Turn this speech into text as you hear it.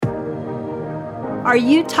Are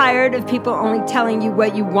you tired of people only telling you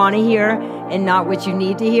what you want to hear and not what you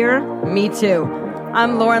need to hear? Me too.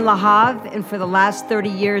 I'm Lauren LaHave, and for the last 30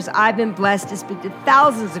 years, I've been blessed to speak to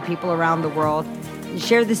thousands of people around the world and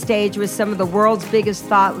share the stage with some of the world's biggest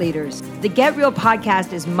thought leaders. The Get Real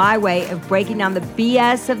podcast is my way of breaking down the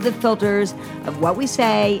BS of the filters of what we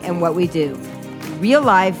say and what we do. Real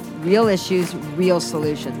life, real issues, real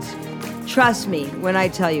solutions. Trust me when I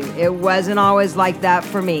tell you, it wasn't always like that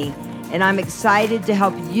for me. And I'm excited to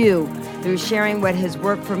help you through sharing what has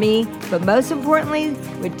worked for me, but most importantly,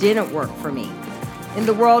 what didn't work for me. In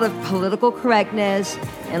the world of political correctness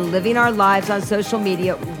and living our lives on social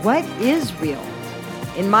media, what is real?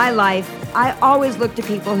 In my life, I always look to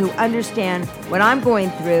people who understand what I'm going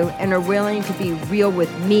through and are willing to be real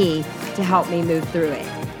with me to help me move through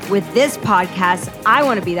it. With this podcast, I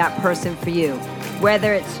want to be that person for you.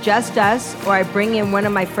 Whether it's just us or I bring in one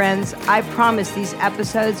of my friends, I promise these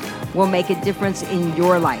episodes will make a difference in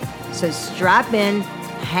your life. So strap in,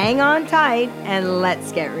 hang on tight, and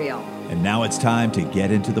let's get real. And now it's time to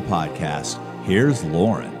get into the podcast. Here's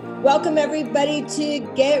Lauren. Welcome, everybody, to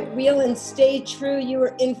Get Real and Stay True. You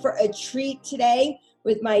are in for a treat today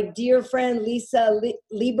with my dear friend, Lisa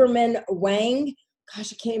Lieberman Wang.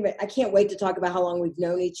 Gosh, I can't wait to talk about how long we've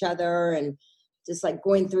known each other and just like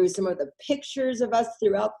going through some of the pictures of us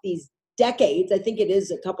throughout these decades. I think it is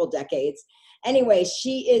a couple decades. Anyway,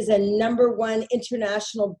 she is a #1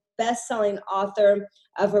 international best-selling author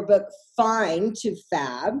of her book, Fine to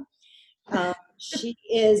Fab. She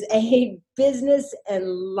is a business and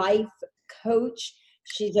life coach.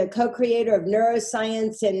 She's a co-creator of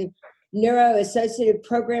neuroscience and neuro-associative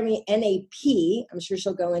programming, NAP. I'm sure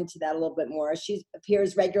she'll go into that a little bit more. She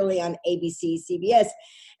appears regularly on ABC, CBS,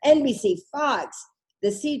 NBC, Fox, the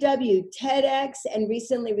CW, TEDx, and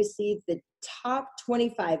recently received the top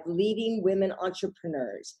 25 leading women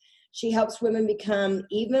entrepreneurs. She helps women become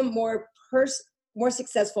even more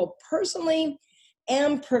successful personally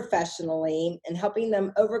and professionally, and helping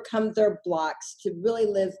them overcome their blocks to really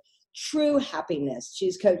live true happiness.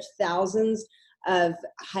 She's coached thousands of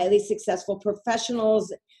highly successful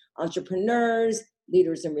professionals, entrepreneurs,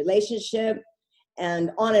 leaders in relationship,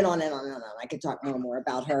 and on and on and on and on. I could talk more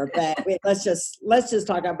about her, but let's just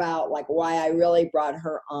talk about like why I really brought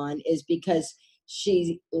her on is because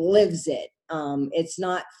she lives it. It's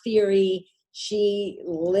not theory. She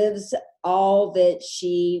lives all that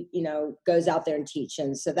she, goes out there and teaches.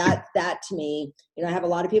 And so that to me, I have a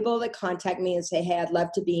lot of people that contact me and say, hey, I'd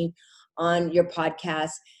love to be on your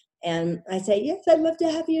podcast. And I say, yes, I'd love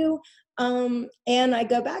to have you. And I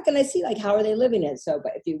go back and I see like, how are they living it? So,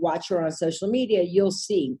 but if you watch her on social media, you'll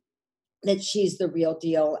see that she's the real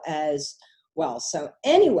deal as well. So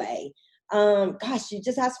anyway, gosh, you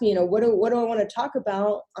just asked me, what do I want to talk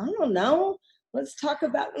about? I don't know. Let's talk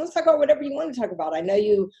about whatever you want to talk about. I know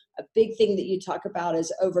a big thing that you talk about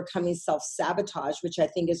is overcoming self-sabotage, which I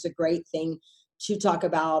think is a great thing to talk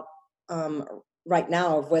about right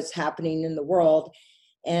now of what's happening in the world.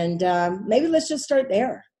 And maybe let's just start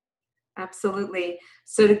there. Absolutely.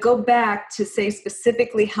 So to go back to say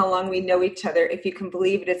specifically how long we know each other, if you can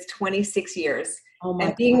believe it, it's 26 years. Oh my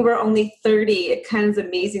and being God. we're only 30, it kind of is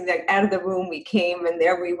amazing that out of the womb we came and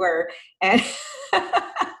there we were. And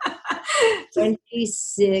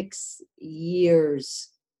 26 years.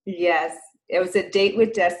 Yes. It was a date with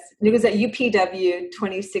It was at UPW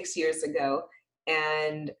 26 years ago.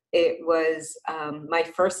 And it was my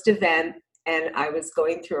first event. And I was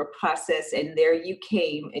going through a process, and there you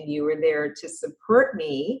came, and you were there to support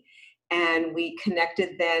me. And we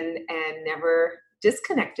connected then and never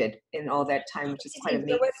disconnected in all that time, which is quite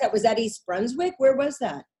amazing. Where was that? Was that East Brunswick? Where was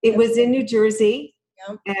that? It was in New Jersey.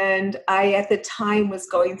 Yeah. And I, at the time, was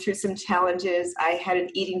going through some challenges. I had an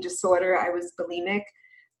eating disorder. I was bulimic.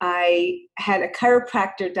 I had a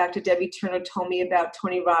chiropractor, Dr. Debbie Turner, told me about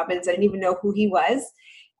Tony Robbins. I didn't even know who he was.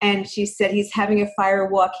 And she said, he's having a fire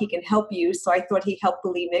walk. He can help you. So I thought he helped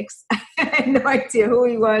bulimics. I had no idea who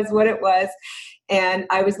he was, what it was. And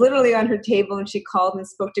I was literally on her table, and she called and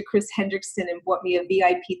spoke to Chris Hendrickson and bought me a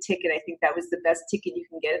VIP ticket. I think that was the best ticket you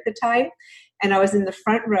can get at the time. And I was in the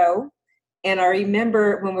front row. And I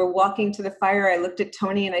remember when we were walking to the fire, I looked at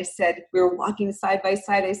Tony and I said, we were walking side by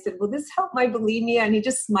side. I said, will this help my bulimia? And he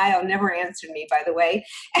just smiled, never answered me, by the way,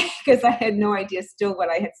 because I had no idea still what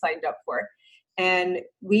I had signed up for. And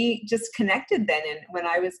we just connected then. And when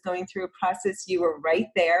I was going through a process, you were right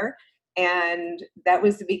there. And that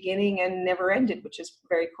was the beginning and never ended, which is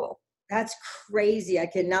very cool. That's crazy. I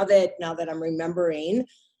can, now that I'm remembering,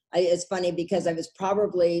 it's funny because I was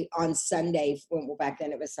probably on Sunday, back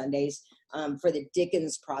then it was Sundays, for the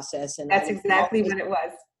Dickens process. And that's exactly when it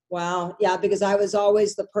was. Wow. Yeah, because I was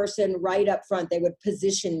always the person right up front. They would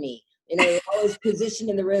position me. They were always positioned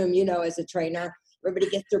in the room, as a trainer.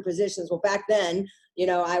 Everybody gets their positions. Well, back then,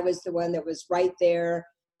 I was the one that was right there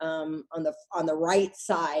on the right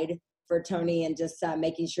side for Tony, and just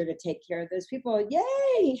making sure to take care of those people.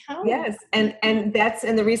 Yay! Yes, and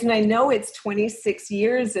the reason I know it's 26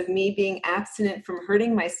 years of me being abstinent from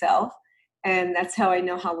hurting myself, and that's how I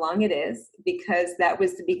know how long it is, because that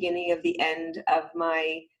was the beginning of the end of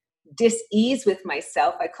my dis-ease with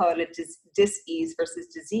myself. I call it a dis-ease versus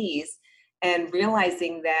disease, and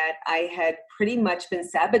realizing that I had pretty much been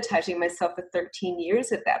sabotaging myself for 13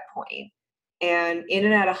 years at that point, and in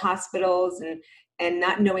and out of hospitals, and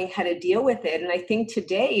not knowing how to deal with it. And I think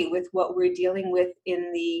today, with what we're dealing with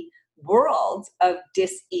in the world of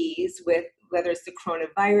dis-ease, with whether it's the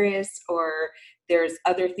coronavirus or there's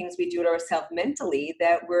other things we do to ourselves mentally,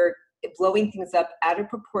 that we're blowing things up out of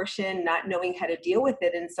proportion, not knowing how to deal with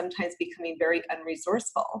it, and sometimes becoming very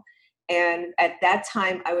unresourceful. And at that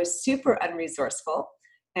time, I was super unresourceful,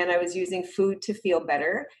 and I was using food to feel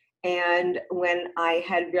better. And when I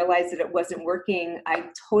had realized that it wasn't working, I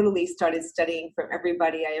totally started studying from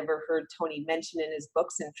everybody I ever heard Tony mention in his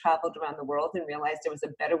books, and traveled around the world and realized there was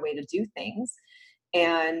a better way to do things.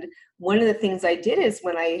 And one of the things I did is,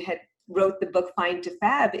 when I had wrote the book Find to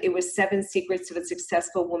Fab, it was 7 secrets of a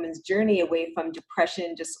successful woman's journey away from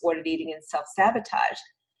depression, disordered eating, and self-sabotage,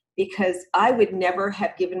 because I would never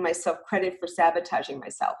have given myself credit for sabotaging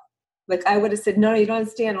myself. Like, I would have said, no, you don't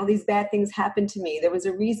understand. All these bad things happened to me. There was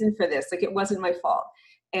a reason for this. Like, it wasn't my fault.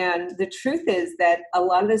 And the truth is that a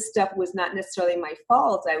lot of this stuff was not necessarily my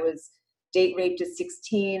fault. I was date raped at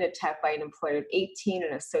 16, attacked by an employer at 18,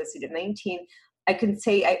 an associate at 19. I can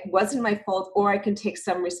say it wasn't my fault, or I can take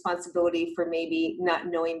some responsibility for maybe not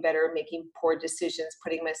knowing better, making poor decisions,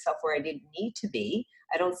 putting myself where I didn't need to be.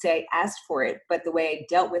 I don't say I asked for it, but the way I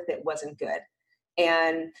dealt with it wasn't good.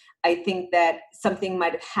 And I think that something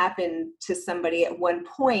might have happened to somebody at one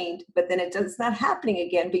point, but then it's not happening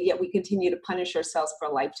again, but yet we continue to punish ourselves for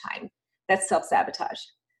a lifetime. That's self-sabotage.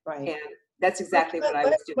 Right. And that's exactly what I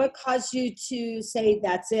was doing. What caused you to say,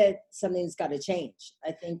 that's it, something's got to change?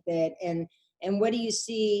 I think that, and what do you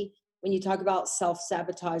see when you talk about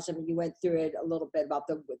self-sabotage? I mean, you went through it a little bit about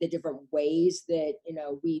the different ways that,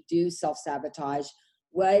 we do self-sabotage.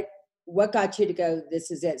 What got you to go,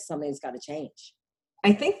 this is it, something's got to change?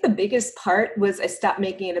 I think the biggest part was I stopped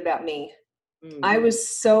making it about me. Mm-hmm. I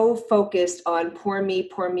was so focused on poor me,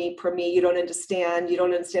 poor me, poor me. You don't understand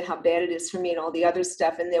how bad it is for me, and all the other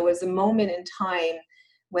stuff. And there was a moment in time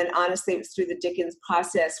when, honestly, it was through the Dickens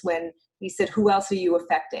process, when he said, who else are you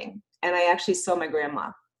affecting? And I actually saw my grandma.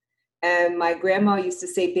 And my grandma used to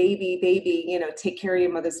say, baby, take care of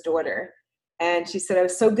your mother's daughter. And she said, I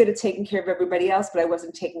was so good at taking care of everybody else, but I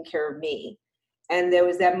wasn't taking care of me. And there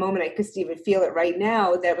was that moment, I could even feel it right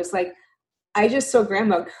now, that was like, I just saw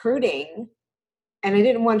grandma hurting, and I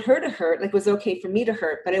didn't want her to hurt. Like, it was okay for me to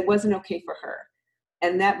hurt, but it wasn't okay for her.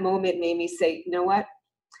 And that moment made me say, you know what?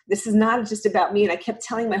 This is not just about me. And I kept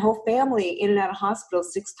telling my whole family, in and out of hospital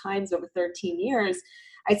 6 times over 13 years,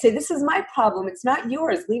 I'd say, this is my problem. It's not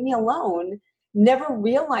yours. Leave me alone. Never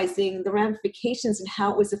realizing the ramifications and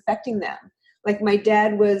how it was affecting them. Like, my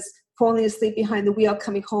dad was falling asleep behind the wheel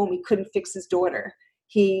coming home. He couldn't fix his daughter.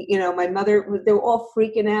 My mother, they were all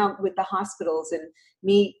freaking out with the hospitals, and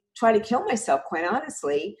me trying to kill myself, quite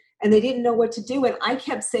honestly. And they didn't know what to do. And I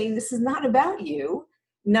kept saying, this is not about you,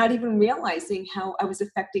 not even realizing how I was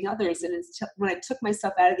affecting others. And when I took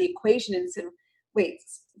myself out of the equation and said, wait,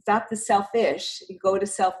 stop the selfish, go to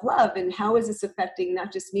self-love. And how is this affecting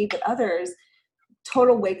not just me, but others?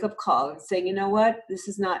 Total wake-up call, and saying, you know what, this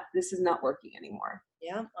is not working anymore.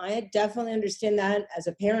 Yeah, I definitely understand that as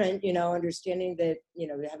a parent, understanding that,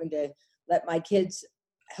 having to let my kids,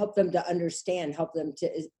 help them to understand, help them to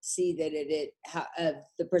see that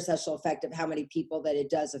the perceptual effect of how many people that it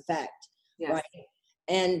does affect. Yes. Right.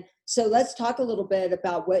 And so let's talk a little bit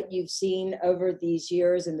about what you've seen over these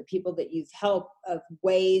years and the people that you've helped, of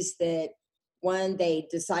ways that, one, they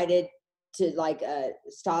decided to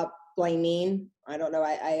stop blaming. I don't know.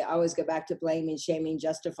 I always go back to blaming, shaming,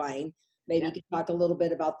 justifying. Maybe you could talk a little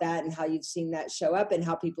bit about that and how you've seen that show up and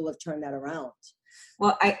how people have turned that around.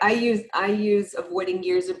 Well, I use avoiding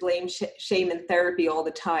years of blame, shame in therapy all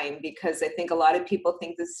the time, because I think a lot of people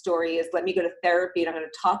think this story is, let me go to therapy and I'm going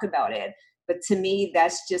to talk about it. But to me,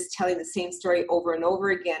 that's just telling the same story over and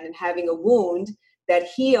over again, and having a wound that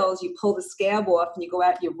heals, you pull the scab off and you go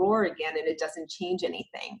out, you roar again, and it doesn't change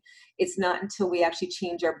anything. It's not until we actually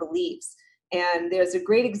change our beliefs. And there's a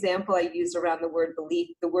great example I use around the word belief.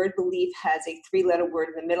 The word belief has a 3-letter word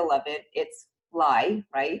in the middle of it. It's lie,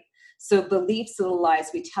 right? So beliefs are the lies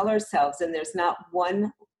we tell ourselves, and there's not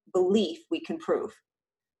one belief we can prove.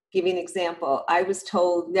 Give you an example. I was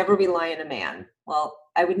told never rely on a man. Well,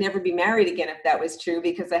 I would never be married again if that was true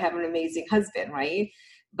because I have an amazing husband, right?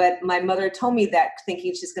 But my mother told me that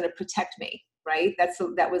thinking she's going to protect me, right?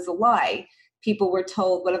 That was a lie. People were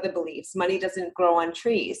told, what are the beliefs? Money doesn't grow on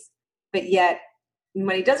trees, but yet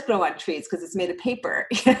money does grow on trees because it's made of paper.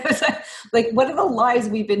 Like, what are the lies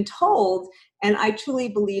we've been told? And I truly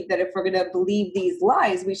believe that if we're going to believe these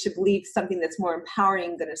lies, we should believe something that's more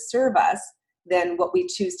empowering, going to serve us than what we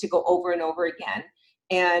choose to go over and over again.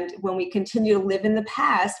 And when we continue to live in the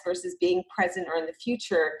past versus being present or in the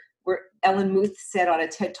future, Ellen Muth said on a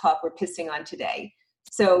TED Talk, we're pissing on today.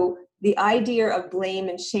 So the idea of blame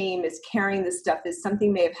and shame is carrying this stuff as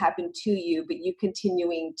something may have happened to you, but you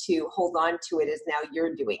continuing to hold on to it as now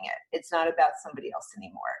you're doing it. It's not about somebody else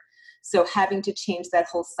anymore. So having to change that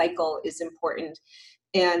whole cycle is important.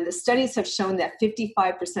 And the studies have shown that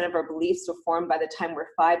 55% of our beliefs were formed by the time we're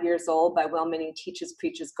 5 years old by well-meaning teachers,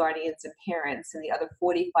 preachers, guardians, and parents. And the other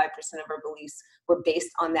 45% of our beliefs were based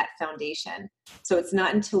on that foundation. So it's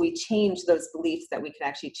not until we change those beliefs that we can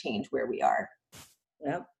actually change where we are.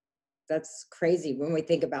 Yep. That's crazy when we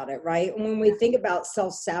think about it, right? And when we think about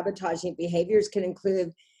self-sabotaging behaviors can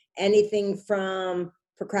include anything from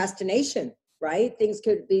procrastination, right? Things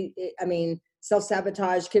could be,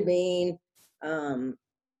 self-sabotage could mean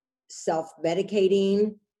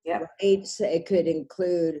self-medicating, Yep. right? So it could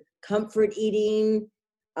include comfort eating.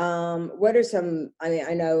 What are some,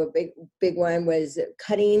 I know a big one was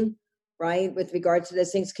cutting, right? With regard to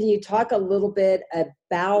those things. Can you talk a little bit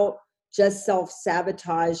about just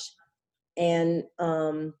self-sabotage and,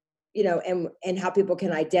 and how people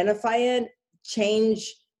can identify it,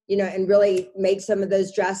 change, and really make some of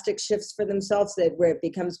those drastic shifts for themselves where it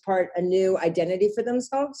becomes a new identity for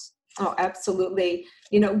themselves? Oh, absolutely.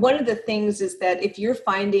 One of the things is that if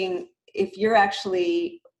you're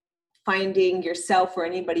actually finding yourself or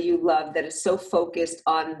anybody you love that is so focused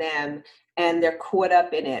on them and they're caught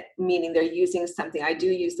up in it, meaning they're using something, I do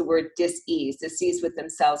use the word dis-ease with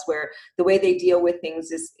themselves, where the way they deal with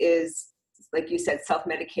things is like you said,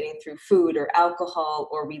 self-medicating through food or alcohol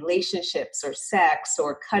or relationships or sex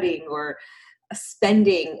or cutting or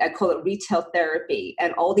spending. I call it retail therapy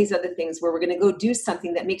and all these other things where we're going to go do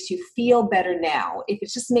something that makes you feel better now. If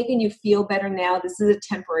it's just making you feel better now, this is a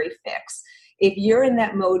temporary fix. If you're in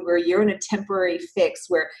that mode where you're in a temporary fix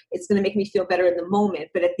where it's going to make me feel better in the moment,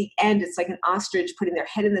 but at the end, it's like an ostrich putting their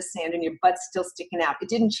head in the sand and your butt's still sticking out. It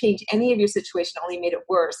didn't change any of your situation, only made it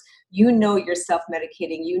worse. You're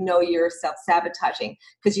self-medicating, you're self-sabotaging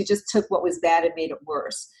because you just took what was bad and made it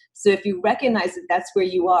worse. So if you recognize that that's where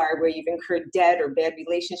you are, where you've incurred debt or bad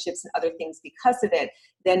relationships and other things because of it,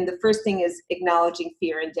 then the first thing is acknowledging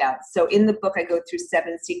fear and doubt. So in the book, I go through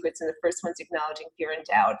 7 secrets, and the first one's acknowledging fear and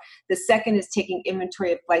doubt. The second is taking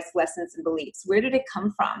inventory of life's lessons and beliefs. Where did it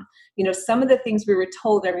come from? Some of the things we were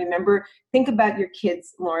told, I remember, think about your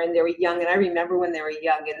kids, Lauren, they were young, and I remember when they were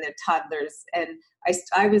young and they're toddlers, and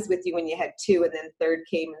I was with you when you had 2 and then 3rd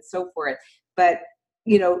came and so forth. But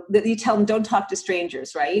that you tell them don't talk to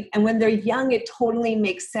strangers, right? And when they're young, it totally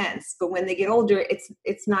makes sense. But when they get older,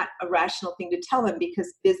 it's not a rational thing to tell them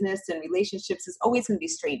because business and relationships is always going to be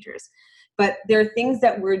strangers. But there are things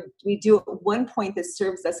that we do at one point that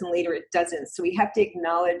serves us and later it doesn't. So we have to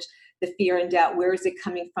acknowledge the fear and doubt. Where is it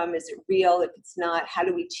coming from? Is it real? If it's not, how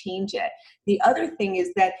do we change it? The other thing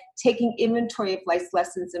is that taking inventory of life's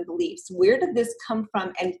lessons and beliefs. Where did this come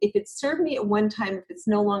from? And if it served me at one time, if it's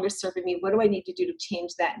no longer serving me, what do I need to do to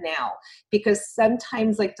change that now? Because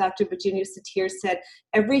sometimes, like Dr. Virginia Satir said,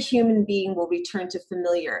 every human being will return to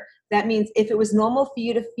familiar. That means if it was normal for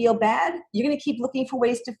you to feel bad, you're going to keep looking for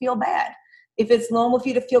ways to feel bad. If it's normal for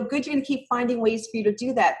you to feel good, you're going to keep finding ways for you to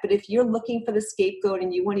do that. But if you're looking for the scapegoat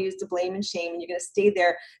and you want to use the blame and shame and you're going to stay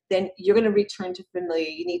there, then you're going to return to familiar.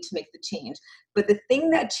 You need to make the change. But the thing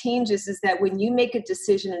that changes is that when you make a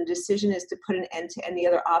decision, and decision is to put an end to any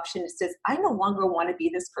other option, it says, I no longer want to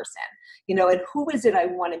be this person, and who is it I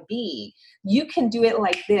want to be? You can do it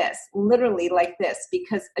like this, literally like this,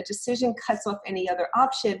 because a decision cuts off any other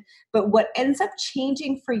option. But what ends up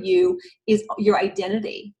changing for you is your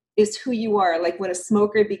identity. Is who you are. Like when a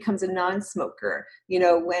smoker becomes a non-smoker,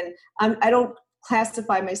 when I don't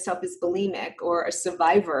classify myself as bulimic or a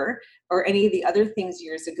survivor or any of the other things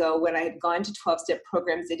years ago when I had gone to 12-step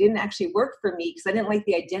programs. They didn't actually work for me because I didn't like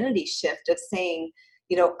the identity shift of saying,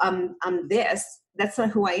 I'm this. That's not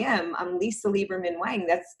who I am. I'm Lisa Lieberman Wang.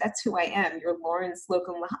 That's who I am. You're Lauren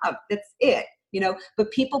Slocum Lahab. That's it.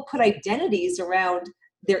 But people put identities around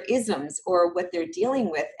their isms or what they're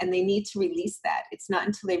dealing with, and they need to release that. It's not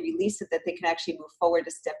until they release it that they can actually move forward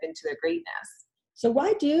to step into their greatness. So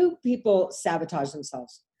why do people sabotage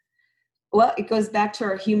themselves? Well, it goes back to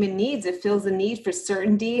our human needs. It fills a need for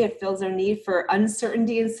certainty. It fills our need for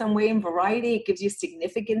uncertainty in some way and variety. It gives you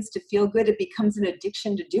significance to feel good. It becomes an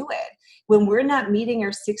addiction to do it. When we're not meeting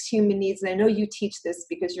our 6 human needs, and I know you teach this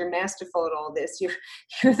because you're masterful at all this,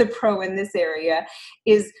 you're the pro in this area,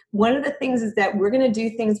 is one of the things is that we're going to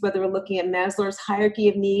do things, whether we're looking at Maslow's hierarchy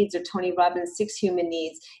of needs or Tony Robbins' 6 human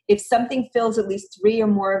needs. If something fills at least 3 or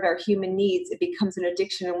more of our human needs, it becomes an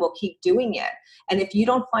addiction and we'll keep doing it. And if you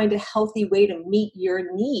don't find a healthy way to meet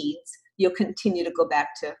your needs, you'll continue to go back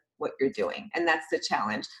to what you're doing. And that's the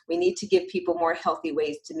challenge. We need to give people more healthy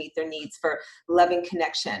ways to meet their needs for loving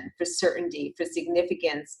connection, for certainty, for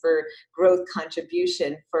significance, for growth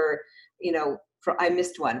contribution, for I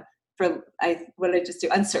missed one. What did I just do?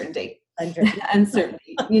 Uncertainty.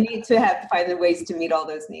 Uncertainty. You need to find the ways to meet all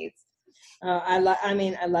those needs. I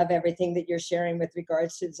love everything that you're sharing with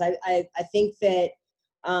regards to this. I think that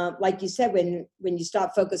like you said, when you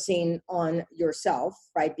stop focusing on yourself,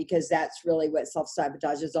 right? Because that's really what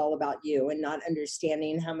self-sabotage is all about, you, and not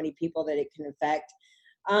understanding how many people that it can affect.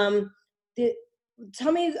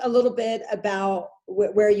 Tell me a little bit about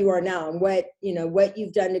where you are now and what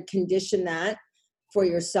you've done to condition that for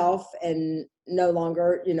yourself and no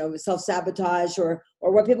longer, self-sabotage or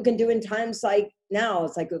what people can do in times like now.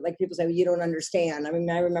 It's like people say, well, you don't understand. I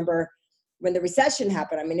mean, I remember when the recession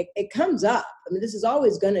happened, I mean, it comes up. I mean, this is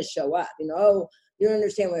always going to show up, oh, you don't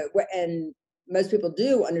understand what, and most people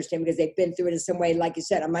do understand because they've been through it in some way. Like you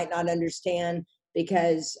said, I might not understand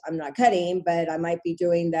because I'm not cutting, but I might be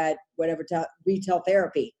doing that, whatever, retail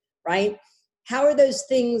therapy, right? How are those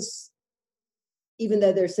things, even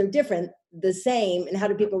though they're so different, the same? And how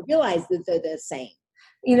do people realize that they're the same?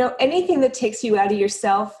 Anything that takes you out of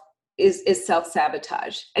yourself is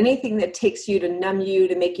self-sabotage. Anything that takes you to numb you,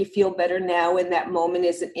 to make you feel better now in that moment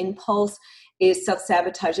is an impulse, is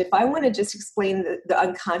self-sabotage. If I want to just explain the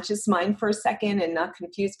unconscious mind for a second and not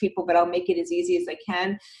confuse people, but I'll make it as easy as I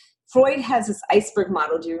can. Freud has this iceberg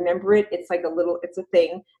model. Do you remember it? It's like it's a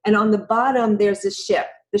thing. And on the bottom, there's a ship.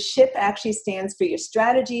 The ship actually stands for your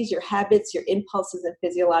strategies, your habits, your impulses, and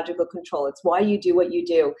physiological control. It's why you do what you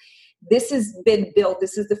do. This has been built.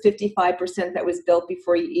 This is the 55% that was built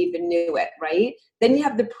before you even knew it, right? Then you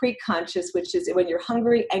have the preconscious, which is when you're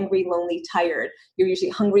hungry, angry, lonely, tired. You're usually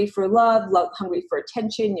hungry for love, hungry for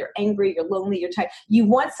attention. You're angry, you're lonely, you're tired. You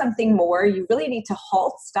want something more. You really need to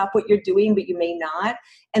halt, stop what you're doing, but you may not.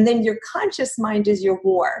 And then your conscious mind is your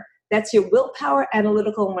war. That's your willpower,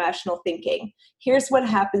 analytical, and rational thinking. Here's what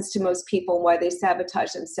happens to most people and why they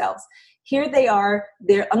sabotage themselves. Here they are.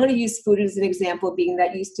 I'm going to use food as an example, being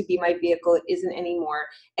that used to be my vehicle. It isn't anymore.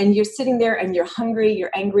 And you're sitting there and you're hungry,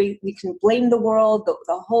 you're angry. You can blame the world.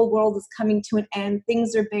 The whole world is coming to an end.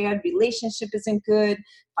 Things are bad. Relationship isn't good.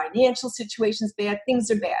 Financial situation's bad. Things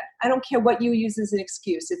are bad. I don't care what you use as an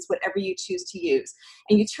excuse. It's whatever you choose to use.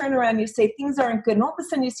 And you turn around and you say, things aren't good. And all of a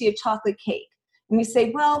sudden you see a chocolate cake. And you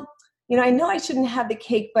say, well, I know I shouldn't have the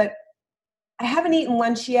cake, but I haven't eaten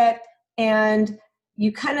lunch yet. And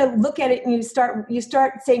you kind of look at it and you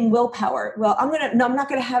start saying willpower. Well, I'm not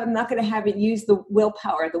going to have it. Use the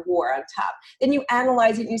willpower, the war on top. Then you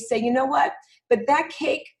analyze it and you say, you know what? But that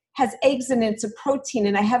cake has eggs in it, it's a protein,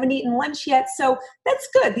 and I haven't eaten lunch yet. So that's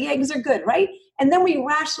good. The eggs are good, right? And then we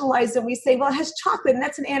rationalize it. We say, well, it has chocolate and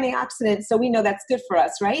that's an antioxidant. So we know that's good for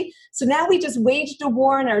us, right? So now we just waged a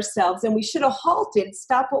war on ourselves and we should have halted,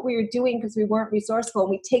 stopped what we were doing because we weren't resourceful, and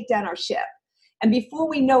we take down our ship. And before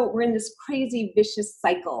we know it, we're in this crazy, vicious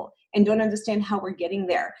cycle and don't understand how we're getting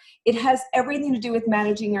there. It has everything to do with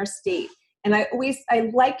managing our state. And I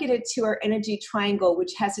liken it to our energy triangle,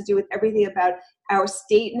 which has to do with everything about our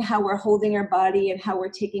state and how we're holding our body and how we're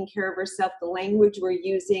taking care of ourselves, the language we're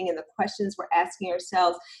using and the questions we're asking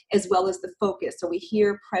ourselves, as well as the focus. So we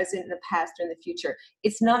hear present, in the past, or in the future.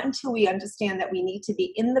 It's not until we understand that we need to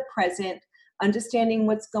be in the present, understanding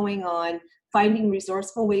what's going on, finding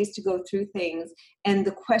resourceful ways to go through things, and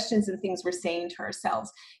the questions and things we're saying to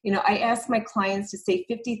ourselves. I ask my clients to say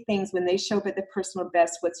 50 things when they show up at their personal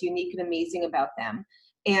best, what's unique and amazing about them.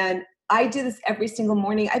 And I do this every single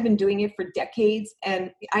morning. I've been doing it for decades,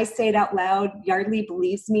 and I say it out loud. Yardley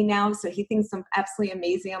believes me now, so he thinks I'm absolutely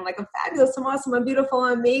amazing. I'm like, I'm fabulous, I'm awesome, I'm beautiful,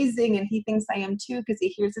 I'm amazing, and he thinks I am too because he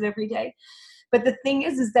hears it every day. But the thing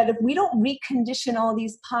is that if we don't recondition all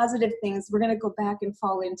these positive things, we're going to go back and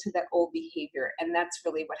fall into that old behavior. And that's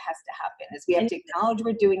really what has to happen, is we have to acknowledge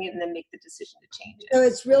we're doing it and then make the decision to change it. So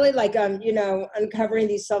it's really like, uncovering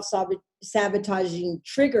these self-sabotaging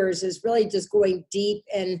triggers is really just going deep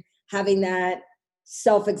and having that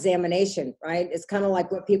self-examination, right? It's kind of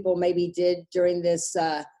like what people maybe did during this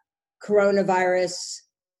coronavirus,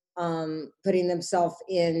 putting themselves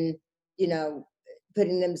in,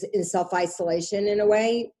 putting them in self-isolation in a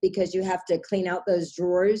way, because you have to clean out those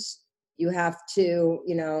drawers. You have to,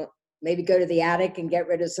 maybe go to the attic and get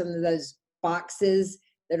rid of some of those boxes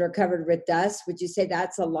that are covered with dust. Would you say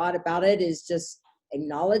that's a lot about it, is just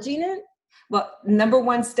acknowledging it? Well, number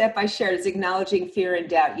one step I shared is acknowledging fear and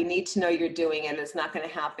doubt. You need to know you're doing it. It's not going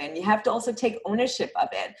to happen. You have to also take ownership of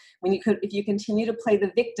it. If you continue to play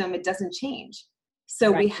the victim, it doesn't change.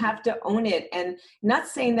 So Right. We have to own it, and not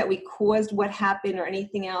saying that we caused what happened or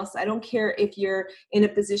anything else. I don't care if you're in a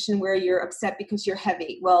position where you're upset because you're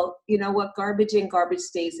heavy. Well, you know what? Garbage in, garbage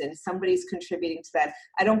stays in. Somebody's contributing to that.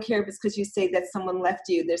 I don't care if it's because you say that someone left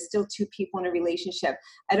you. There's still two people in a relationship.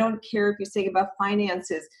 I don't care if you're saying about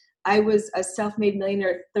finances. I was a self-made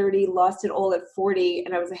millionaire at 30, lost it all at 40,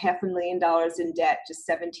 and I was $500,000 in debt just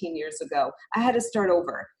 17 years ago. I had to start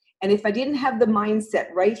over. And if I didn't have the mindset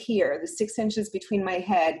right here, the 6 inches between my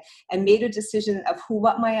head, and made a decision of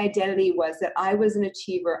what my identity was, that I was an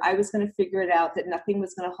achiever, I was going to figure it out, that nothing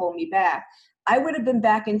was going to hold me back, I would have been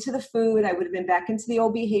back into the food. I would have been back into the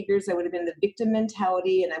old behaviors. I would have been the victim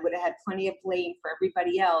mentality, and I would have had plenty of blame for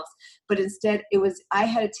everybody else. But instead, I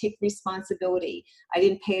had to take responsibility. I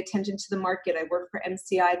didn't pay attention to the market. I worked for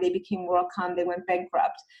MCI. They became WorldCom. They went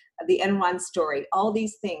bankrupt. The Enron story, all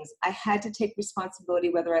these things. I had to take responsibility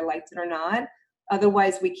whether I liked it or not.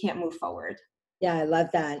 Otherwise, we can't move forward. Yeah, I love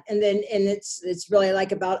that. And it's really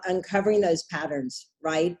like about uncovering those patterns,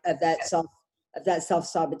 right? Of that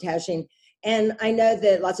self-sabotaging. And I know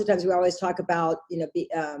that lots of times we always talk about,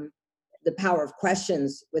 the power of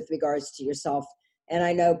questions with regards to yourself. And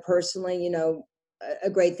I know personally, a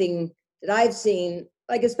great thing that I've seen,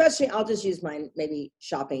 like, especially, I'll just use mine, maybe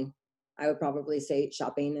shopping. I would probably say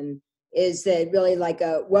shopping, and is that really like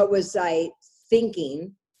what was I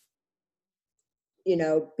thinking,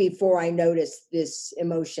 before I noticed this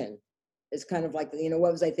emotion? It's kind of like,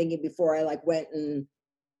 what was I thinking before I went, and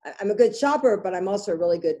I'm a good shopper, but I'm also a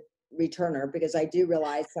really good returner, because I do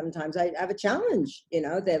realize sometimes I have a challenge,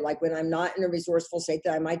 that when I'm not in a resourceful state,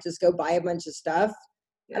 that I might just go buy a bunch of stuff.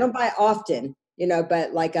 Yeah. I don't buy often,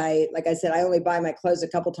 but like I said, I only buy my clothes a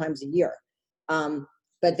couple times a year.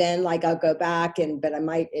 But then I'll go back but I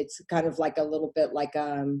might, it's kind of like a little bit like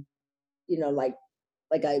a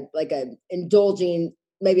indulging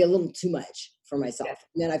maybe a little too much for myself. Yeah.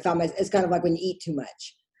 And then I found it's kind of like when you eat too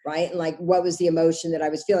much, right? And what was the emotion that I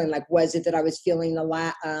was feeling? Was it that I was feeling a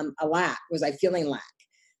lack? Was I feeling lack?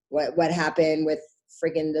 What happened with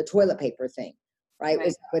friggin' the toilet paper thing, right?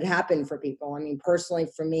 Was what happened for people. I mean, personally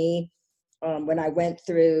for me, when I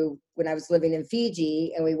was living in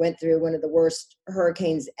Fiji, and we went through one of the worst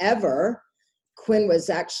hurricanes ever, Quinn was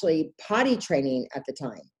actually potty training at the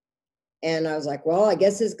time. And I was like, well, I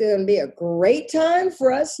guess it's going to be a great time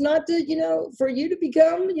for us not to, for you to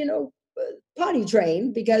become, potty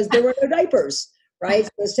trained, because there were no diapers, right?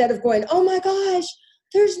 So instead of going, oh my gosh,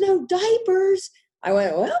 there's no diapers, I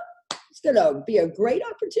went, well, it's going to be a great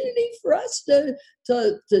opportunity for us to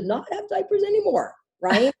not have diapers anymore,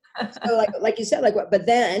 right? So like you said, but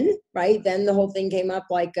then, right, then the whole thing came up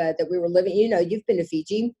that we were living, you've been to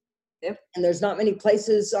Fiji. Yep. And there's not many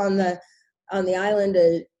places on the island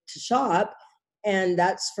to shop. And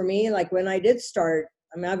that's for me, when I did start,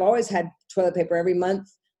 I mean, I've always had toilet paper every month.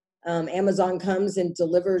 Amazon comes and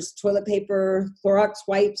delivers toilet paper, Clorox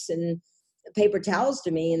wipes, and paper towels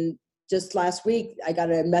to me. And just last week, I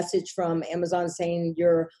got a message from Amazon saying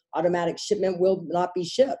your automatic shipment will not be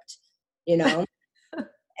shipped,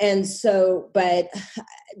 And so, but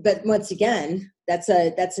once again, that's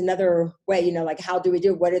another way, how do we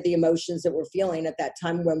do it? What are the emotions that we're feeling at that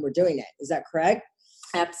time when we're doing it? Is that correct?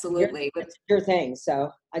 Absolutely. It's your thing. So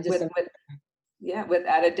I just,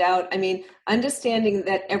 without a doubt. I mean, understanding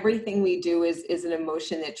that everything we do is an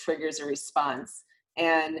emotion that triggers a response,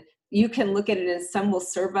 and you can look at it and some will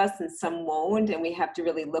serve us and some won't. And we have to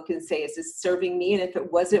really look and say, is this serving me? And if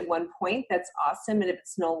it was at one point, that's awesome. And if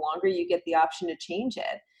it's no longer, you get the option to change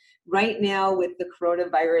it. Right now with the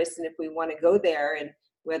coronavirus, and if we want to go there, and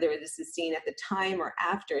whether this is seen at the time or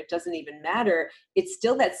after, it doesn't even matter. It's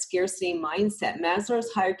still that scarcity mindset.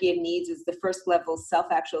 Maslow's hierarchy of needs is the first level.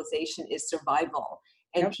 Self-actualization is survival.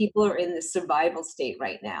 And Yep. People are in the survival state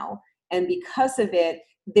right now. And because of it,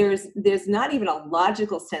 there's not even a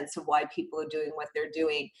logical sense of why people are doing what they're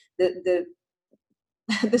doing. The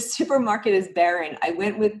the supermarket is barren.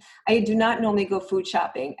 I do not normally go food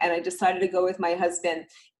shopping, and I decided to go with my husband,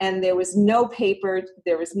 and there was no paper,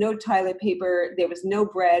 there was no toilet paper, there was no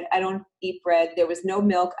bread. I don't eat bread. There was no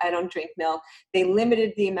milk. I don't drink milk. They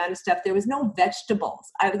limited the amount of stuff. There was no vegetables.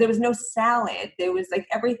 There was no salad. There was like,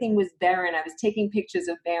 everything was barren. I was taking pictures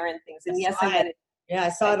of barren things. And yes, I went. Yeah, I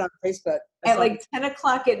saw it on Facebook. At like 10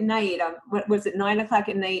 o'clock at night, what was it, 9 o'clock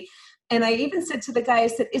at night? And I even said to the guy, I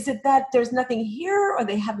said, is it that there's nothing here, or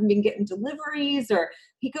they haven't been getting deliveries? Or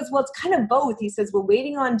he goes, well, it's kind of both. He says, we're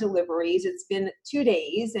waiting on deliveries. It's been 2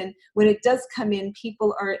 days. And when it does come in,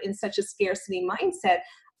 people are in such a scarcity mindset.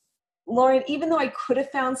 Lauren, even though I could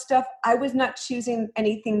have found stuff, I was not choosing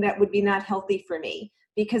anything that would be not healthy for me,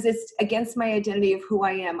 because it's against my identity of who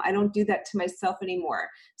I am. I don't do that to myself anymore.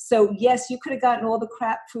 So yes, you could have gotten all the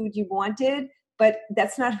crap food you wanted, but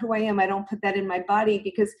that's not who I am. I don't put that in my body,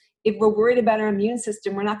 because if we're worried about our immune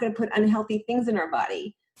system, we're not going to put unhealthy things in our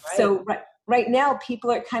body. Right. So right now,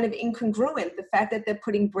 people are kind of incongruent. The fact that they're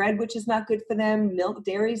putting bread, which is not good for them, milk,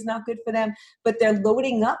 dairy is not good for them, but they're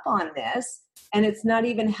loading up on this, and it's not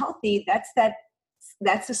even healthy.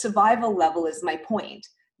 That's a survival level, is my point.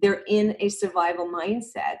 They're in a survival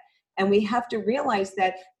mindset. And we have to realize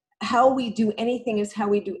that how we do anything is how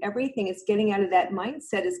we do everything. It's getting out of that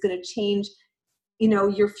mindset is going to change,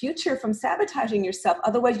 your future from sabotaging yourself.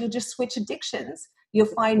 Otherwise, you'll just switch addictions. You'll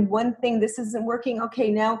find one thing, this isn't working.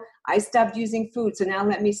 Okay, now I stopped using food, so now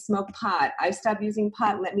let me smoke pot. I stopped using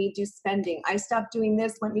pot, let me do spending. I stopped doing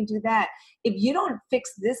this, let me do that. If you don't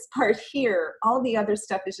fix this part here, all the other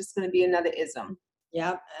stuff is just going to be another ism.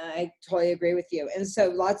 Yeah, I totally agree with you. And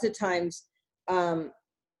so lots of times,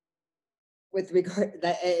 with regard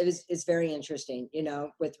that it's very interesting,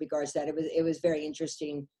 with regards to that, it was very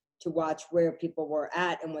interesting to watch where people were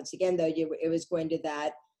at. And once again, though, it was going to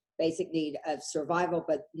that basic need of survival.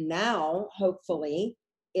 But now, hopefully,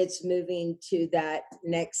 it's moving to that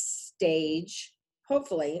next stage.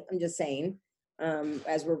 Hopefully, I'm just saying,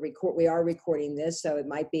 as we are recording this, so it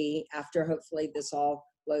might be after, hopefully, this all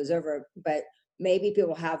blows over. But maybe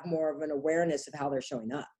people have more of an awareness of how they're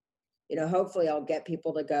showing up. Hopefully I'll get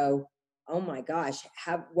people to go, oh my gosh,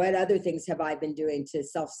 what other things have I been doing to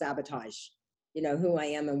self-sabotage, who I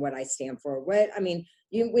am and what I stand for?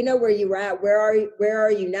 We know where you're at. Where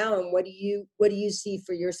are you now? And what do you see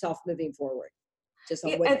for yourself moving forward?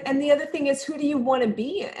 And the other thing is, who do you want to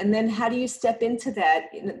be? And then how do you step into that?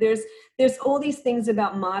 There's all these things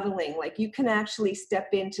about modeling. Like, you can actually step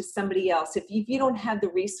into somebody else. If you don't have the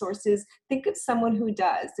resources, think of someone who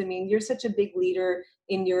does. I mean, you're such a big leader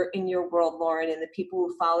in your world, Lauren, and the people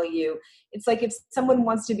who follow you. It's like, if someone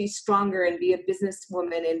wants to be stronger and be a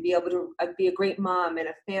businesswoman and be able to be a great mom and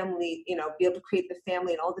a family, be able to create the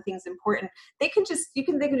family and all the things important, they can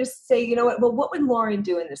just say, you know what, well, what would Lauren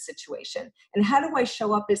do in this situation? And how do I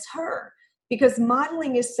show up as her? Because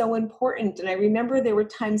modeling is so important. And I remember there were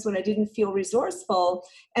times when I didn't feel resourceful,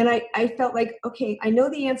 and I felt like, okay, I know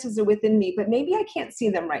the answers are within me, but maybe I can't see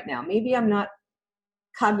them right now. Maybe I'm not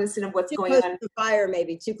cognizant of what's going on. Too close to the fire,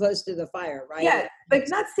 maybe too close to the fire, right? Yeah, like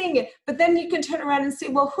not seeing it. But then you can turn around and say,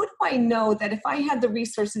 well, who do I know that if I had the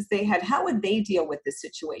resources they had, how would they deal with this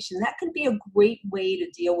situation? That could be a great way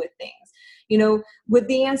to deal with things. Would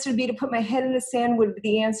the answer be to put my head in the sand? Would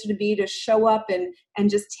the answer to be to show up and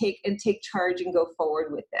just take charge and go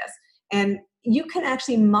forward with this? And you can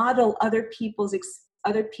actually model other people's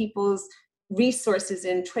resources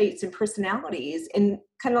and traits and personalities, and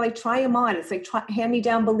kind of like try them on. It's like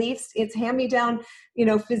hand-me-down beliefs. It's hand-me-down,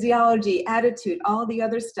 physiology, attitude, all the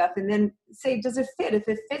other stuff. And then say, does it fit? If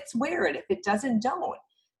it fits, wear it. If it doesn't, don't.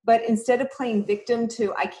 But instead of playing victim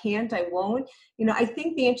to, I can't, I won't, I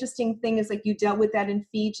think the interesting thing is, like, you dealt with that in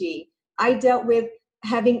Fiji. I dealt with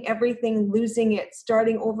having everything, losing it,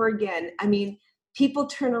 starting over again. I mean, people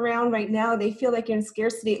turn around right now, they feel like you're in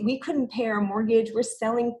scarcity. We couldn't pay our mortgage. We're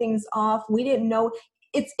selling things off. We didn't know.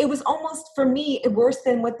 It was almost, for me, worse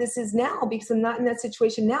than what this is now, because I'm not in that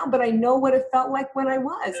situation now, but I know what it felt like when I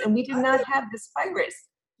was, and we did not have this virus.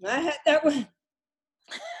 I had that one.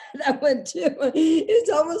 That one too. It's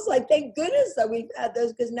almost like, thank goodness that we've had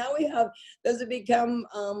those, because now we have those have become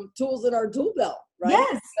tools in our tool belt, right?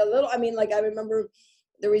 Yes. I remember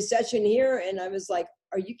the recession here, and I was like,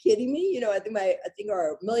 are you kidding me? I think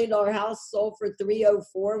our $1 million house sold for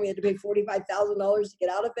 $304, and we had to pay $45,000 to get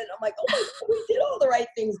out of it. And I'm like, oh my God, we did all the right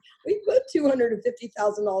things. We put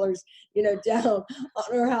 $250,000, down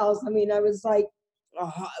on our house. I mean, I was like,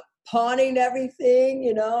 pawning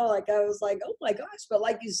everything, I was like, oh my gosh. But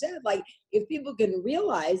like you said, like, if people can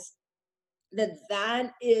realize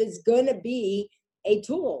that is going to be a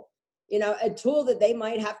tool, a tool that they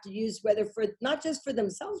might have to use, whether for not just for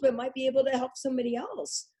themselves, but might be able to help somebody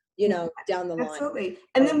else, down the line. Absolutely.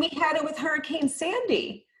 And then we had it with Hurricane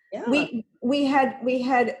Sandy. Yeah. We had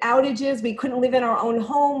outages. We couldn't live in our own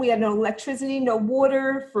home. We had no electricity, no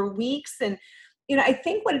water for weeks. And, I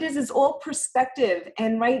think what it is all perspective.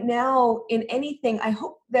 And right now in anything, I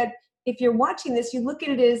hope that if you're watching this, you look at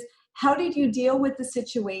it as, how did you deal with the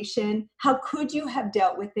situation? How could you have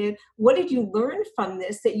dealt with it? What did you learn from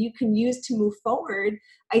this that you can use to move forward?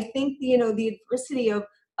 I think, the adversity of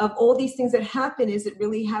all these things that happen, is it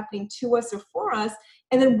really happening to us or for us?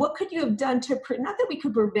 And then what could you have done to, not that we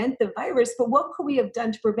could prevent the virus, but what could we have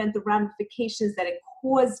done to prevent the ramifications that it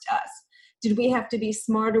caused us? Did we have to be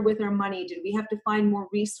smarter with our money? Did we have to find more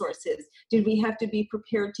resources? Did we have to be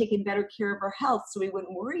prepared, taking better care of our health so we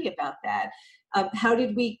wouldn't worry about that? How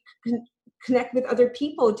did we connect with other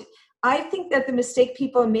people? I think that the mistake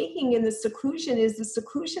people are making in the seclusion is the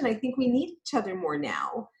seclusion. I think we need each other more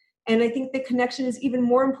now. And I think the connection is even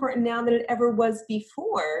more important now than it ever was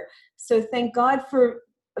before. So thank God for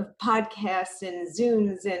podcasts and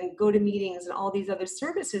Zooms and GoToMeetings and all these other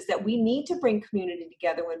services that we need to bring community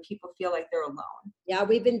together when people feel like they're alone. Yeah,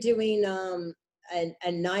 we've been doing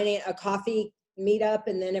a coffee meetup,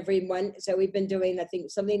 and then so we've been doing, I think,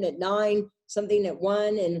 something at 9, something at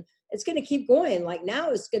 1, and it's going to keep going. Like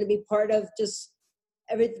now it's going to be part of just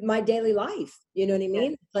my daily life. You know what I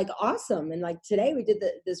mean? It's like awesome. And like today we did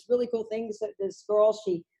this really cool thing. So this girl,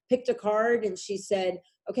 she picked a card and she said,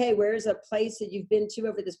 okay, where's a place that you've been to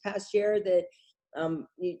over this past year that,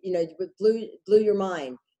 blew your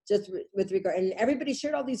mind, just with regard, and everybody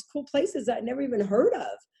shared all these cool places that I never even heard of.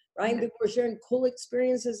 Right? People were sharing cool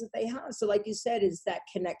experiences that they have. So like you said, it's that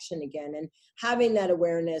connection again, and having that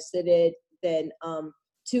awareness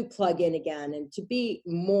to plug in again and to be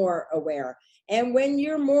more aware. And when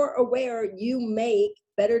you're more aware, you make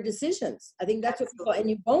better decisions. I think that's what people, and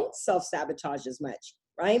you won't self-sabotage as much,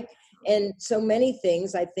 right? And so many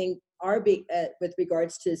things I think are with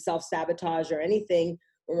regards to self-sabotage or anything,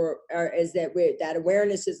 is that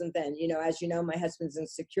awareness isn't then, as you know, my husband's in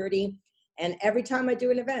security. And every time I do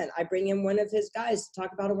an event, I bring in one of his guys to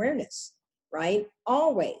talk about awareness, right?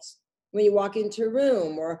 Always. When you walk into a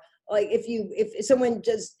room, or like if someone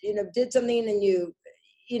just, did something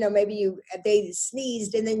and maybe they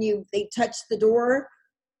sneezed and then they touched the door,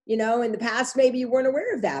 in the past, maybe you weren't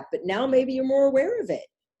aware of that, but now maybe you're more aware of it,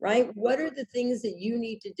 right? What are the things that you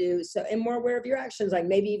need to do? And more aware of your actions, like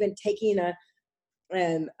maybe even taking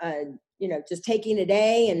just taking a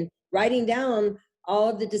day and writing down all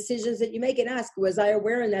of the decisions that you make, and ask, was I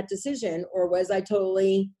aware in that decision, or was I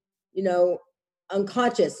totally,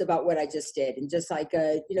 unconscious about what I just did? And just like,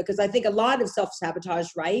 because I think a lot of self-sabotage,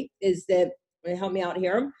 right, is that, help me out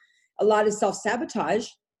here, a lot of self-sabotage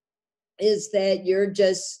is that you're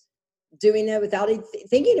just doing it without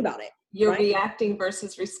thinking about it. You're reacting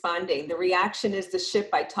versus responding. The reaction is the ship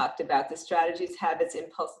I talked about, the strategies, habits,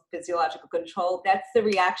 impulse, physiological control. That's the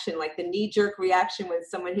reaction, like the knee-jerk reaction when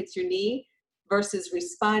someone hits your knee, versus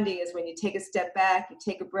responding is when you take a step back, you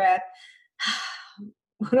take a breath.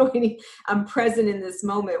 What do we need? I'm present in this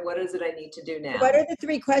moment. What is it I need to do now? What are the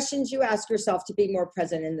 3 questions you ask yourself to be more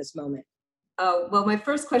present in this moment? Oh, well, my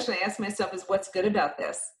first question I ask myself is, what's good about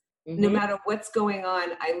this? Mm-hmm. No matter what's going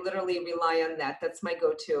on, I literally rely on that. That's my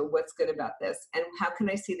go-to. What's good about this? And how can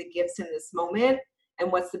I see the gifts in this moment? And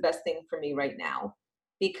what's the best thing for me right now?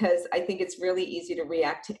 Because I think it's really easy to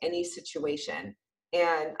react to any situation.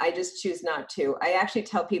 And I just choose not to. I actually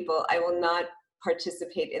tell people I will not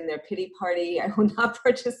participate in their pity party. I will not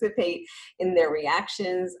participate in their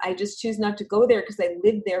reactions. I just choose not to go there because I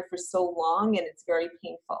lived there for so long and it's very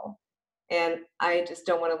painful. And I just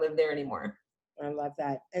don't want to live there anymore. I love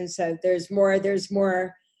that. And so there's more,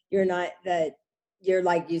 you're not that, you're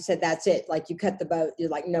like, you said, that's it. Like you cut the boat. You're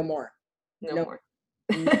like, no more. No more.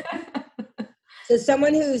 So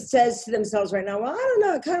someone who says to themselves right now, well, I don't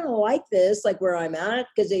know, I kind of like this, like where I'm at,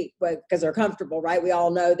 because they're comfortable, right? We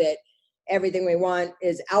all know that everything we want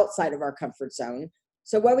is outside of our comfort zone.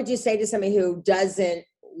 So what would you say to somebody who doesn't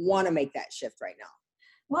want to make that shift right now?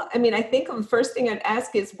 Well, I mean, I think the first thing I'd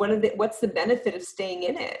ask is, what's the benefit of staying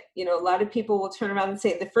in it? A lot of people will turn around and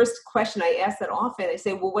say, the first question I ask that often, I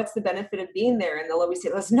say, well, what's the benefit of being there? And they'll always say,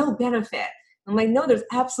 there's no benefit. I'm like, no, there's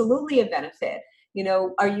absolutely a benefit.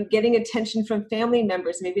 Are you getting attention from family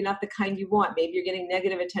members? Maybe not the kind you want. Maybe you're getting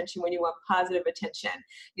negative attention when you want positive attention.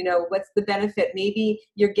 What's the benefit? Maybe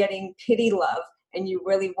you're getting pity love and you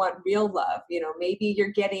really want real love. Maybe you're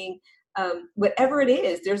getting whatever it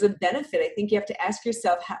is, there's a benefit. I think you have to ask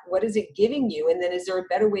yourself, what is it giving you? And then is there a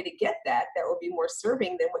better way to get that will be more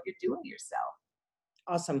serving than what you're doing to yourself?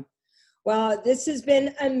 Awesome. Well, this has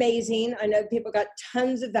been amazing. I know people got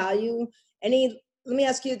tons of value. Let me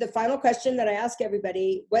ask you the final question that I ask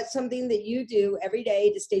everybody. What's something that you do every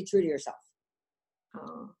day to stay true to yourself?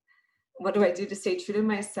 What do I do to stay true to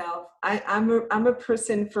myself? I'm a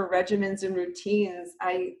person for regimens and routines.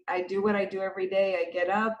 I do what I do every day. I get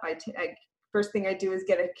up. First thing I do is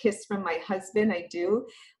get a kiss from my husband.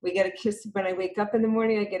 We get a kiss when I wake up in the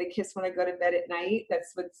morning. I get a kiss when I go to bed at night.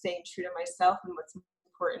 That's what's staying true to myself, and what's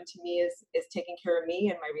important to me is taking care of me,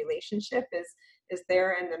 and my relationship is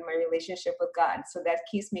there, and then my relationship with God. So that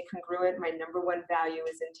keeps me congruent. My number one value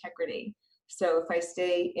is integrity. So if I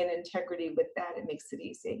stay in integrity with that, it makes it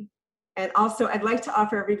easy. And also, I'd like to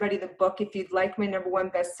offer everybody the book. If you'd like my number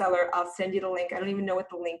one bestseller, I'll send you the link. I don't even know what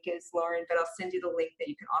the link is, Lauren, but I'll send you the link that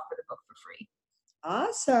you can offer the book for free.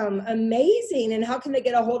 Awesome. Amazing. And how can they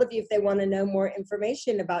get a hold of you if they want to know more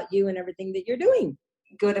information about you and everything that you're doing?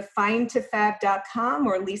 Go to findtofab.com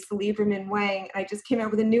or Lisa Lieberman Wang. I just came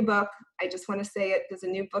out with a new book. I just want to say it. There's a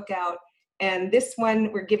new book out. And this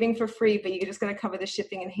one we're giving for free, but you're just going to cover the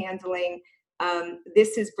shipping and handling.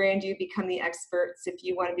 This is Brand You, Become the Experts. If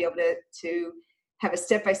you want to be able to have a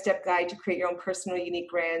step-by-step guide to create your own personal, unique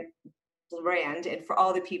brand, and for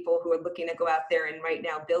all the people who are looking to go out there and right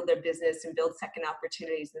now build their business and build second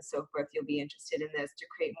opportunities and so forth, you'll be interested in this to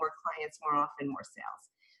create more clients more often, more sales.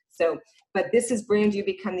 So, but this is Brand You,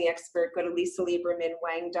 Become the Expert. Go to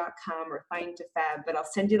lisaliebermanwang.com or Find to Fab, but I'll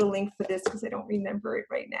send you the link for this because I don't remember it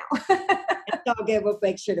right now. It's all good. We'll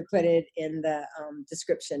make sure to put it in the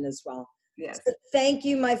description as well. Yes. So thank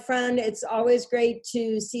you, my friend. It's always great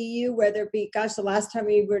to see you, whether it be, the last time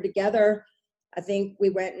we were together, I think we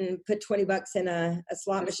went and put $20 in a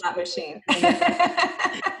slot machine.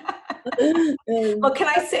 Well, can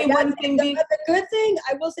I say one thing? The good thing,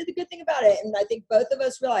 I will say the good thing about it, and I think both of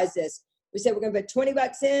us realize this. We said we're going to put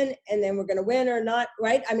 $20 in, and then we're going to win or not,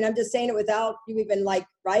 right? I mean, I'm just saying it without you even I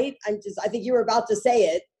think you were about to say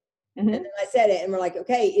it, and then I said it, and we're like,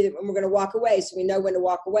 okay, we're going to walk away, so we know when to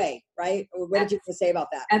walk away, right? What did you want to say about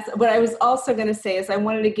that? That's what I was also going to say is I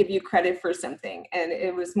wanted to give you credit for something, and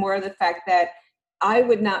it was more the fact that I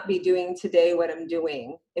would not be doing today what I'm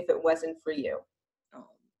doing if it wasn't for you.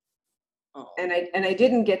 Oh. And I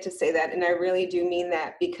didn't get to say that, and I really do mean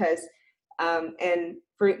that because, and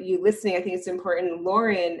for you listening, I think it's important.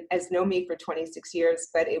 Lauren has known me for 26 years,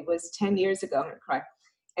 but it was 10 years ago. I'm going to cry.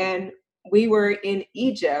 And we were in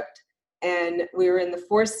Egypt, and we were in the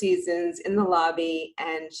Four Seasons in the lobby,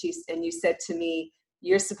 and you said to me,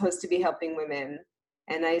 "You're supposed to be helping women."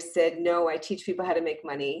 And I said, "No, I teach people how to make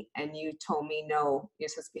money." And you told me, "No, you're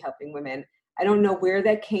supposed to be helping women." I don't know where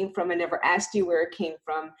that came from. I never asked you where it came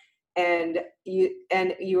from. And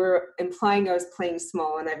you were implying I was playing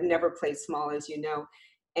small, and I've never played small, as you know.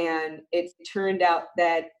 And it turned out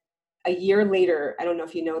that a year later, I don't know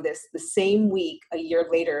if you know this, the same week, a year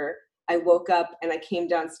later, I woke up and I came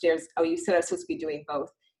downstairs. Oh, you said I was supposed to be doing both.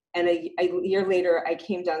 And a year later, I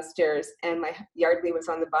came downstairs and my yardley was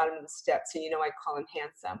on the bottom of the steps. And I call him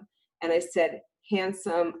Handsome. And I said,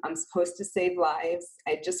 "Handsome, I'm supposed to save lives.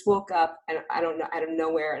 I just woke up and I don't know, out of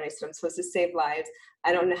nowhere." And I said, "I'm supposed to save lives.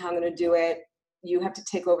 I don't know how I'm going to do it. You have to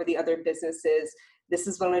take over the other businesses. This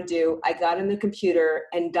is what I'm going to do." I got in the computer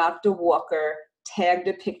and Dr. Walker tagged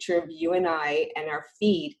a picture of you and I and our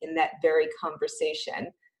feed in that very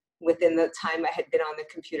conversation within the time I had been on the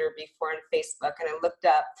computer before on Facebook. And I looked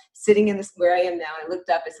up, sitting in this, where I am now, I looked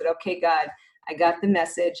up, I said, "Okay, God, I got the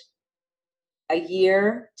message." A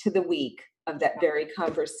year to the week of that very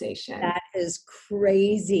conversation. That is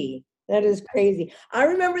crazy. That is crazy. I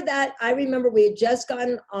remember that. I remember we had just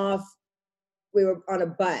gotten off, we were on a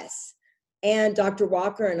bus, and Dr.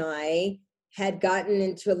 Walker and I had gotten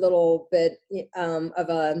into a little bit of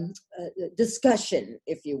a discussion,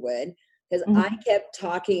 if you would, because I kept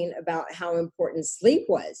talking about how important sleep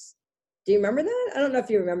was. Do you remember that? I don't know if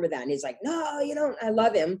you remember that. And he's like, "No, you don't." I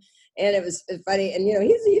love him. And it was funny. And,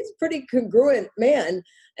 he's a pretty congruent man.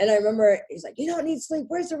 And I remember he's like, "You don't need sleep.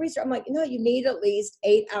 Where's the research?" I'm like, you need at least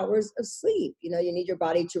 8 hours of sleep. You need your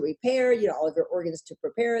body to repair, all of your organs to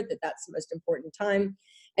prepare, that's the most important time.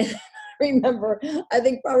 And I remember, I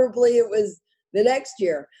think probably it was the next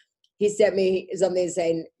year, he sent me something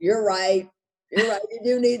saying, "You're right. You're right. You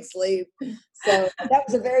do need sleep." So that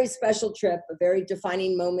was a very special trip, a very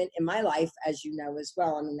defining moment in my life, as you know, as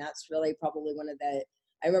well. I mean, that's really probably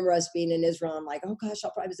I remember us being in Israel. I'm like, oh gosh,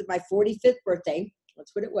 it was my 45th birthday.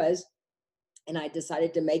 That's what it was. And I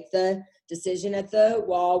decided to make the decision at the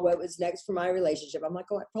wall, what was next for my relationship. I'm like,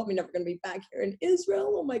 oh, I'm probably never going to be back here in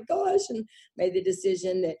Israel. Oh my gosh. And made the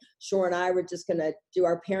decision that Shore and I were just going to do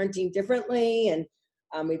our parenting differently. And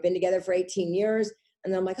we've been together for 18 years.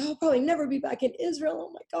 And I'm like, oh, I'll probably never be back in Israel.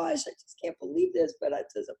 Oh my gosh, I just can't believe this. But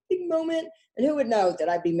it's a big moment. And who would know that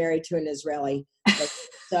I'd be married to an Israeli?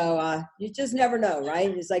 So you just never know, right?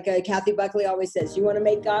 It's like Kathy Buckley always says, you want to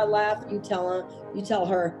make God laugh, you tell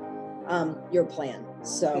her your plan.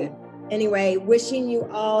 So anyway, wishing you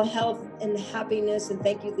all health and happiness. And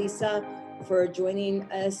thank you, Lisa, for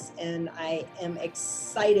joining us. And I am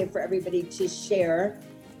excited for everybody to share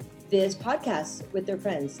this podcast with their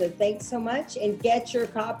friends. So thanks so much, and get your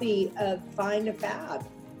copy of Find a Fab.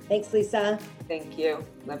 Thanks, Lisa. Thank you.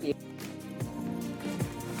 Love you.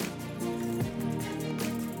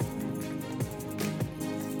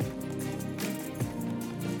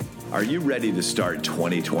 Are you ready to start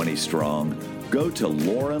 2020 strong? Go to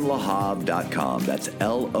LaurenLahav.com. That's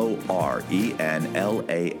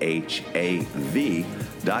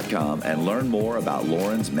LORENLAHAV.com and learn more about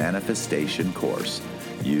Lauren's manifestation course.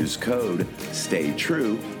 Use code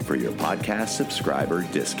STAYTRUE for your podcast subscriber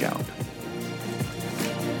discount.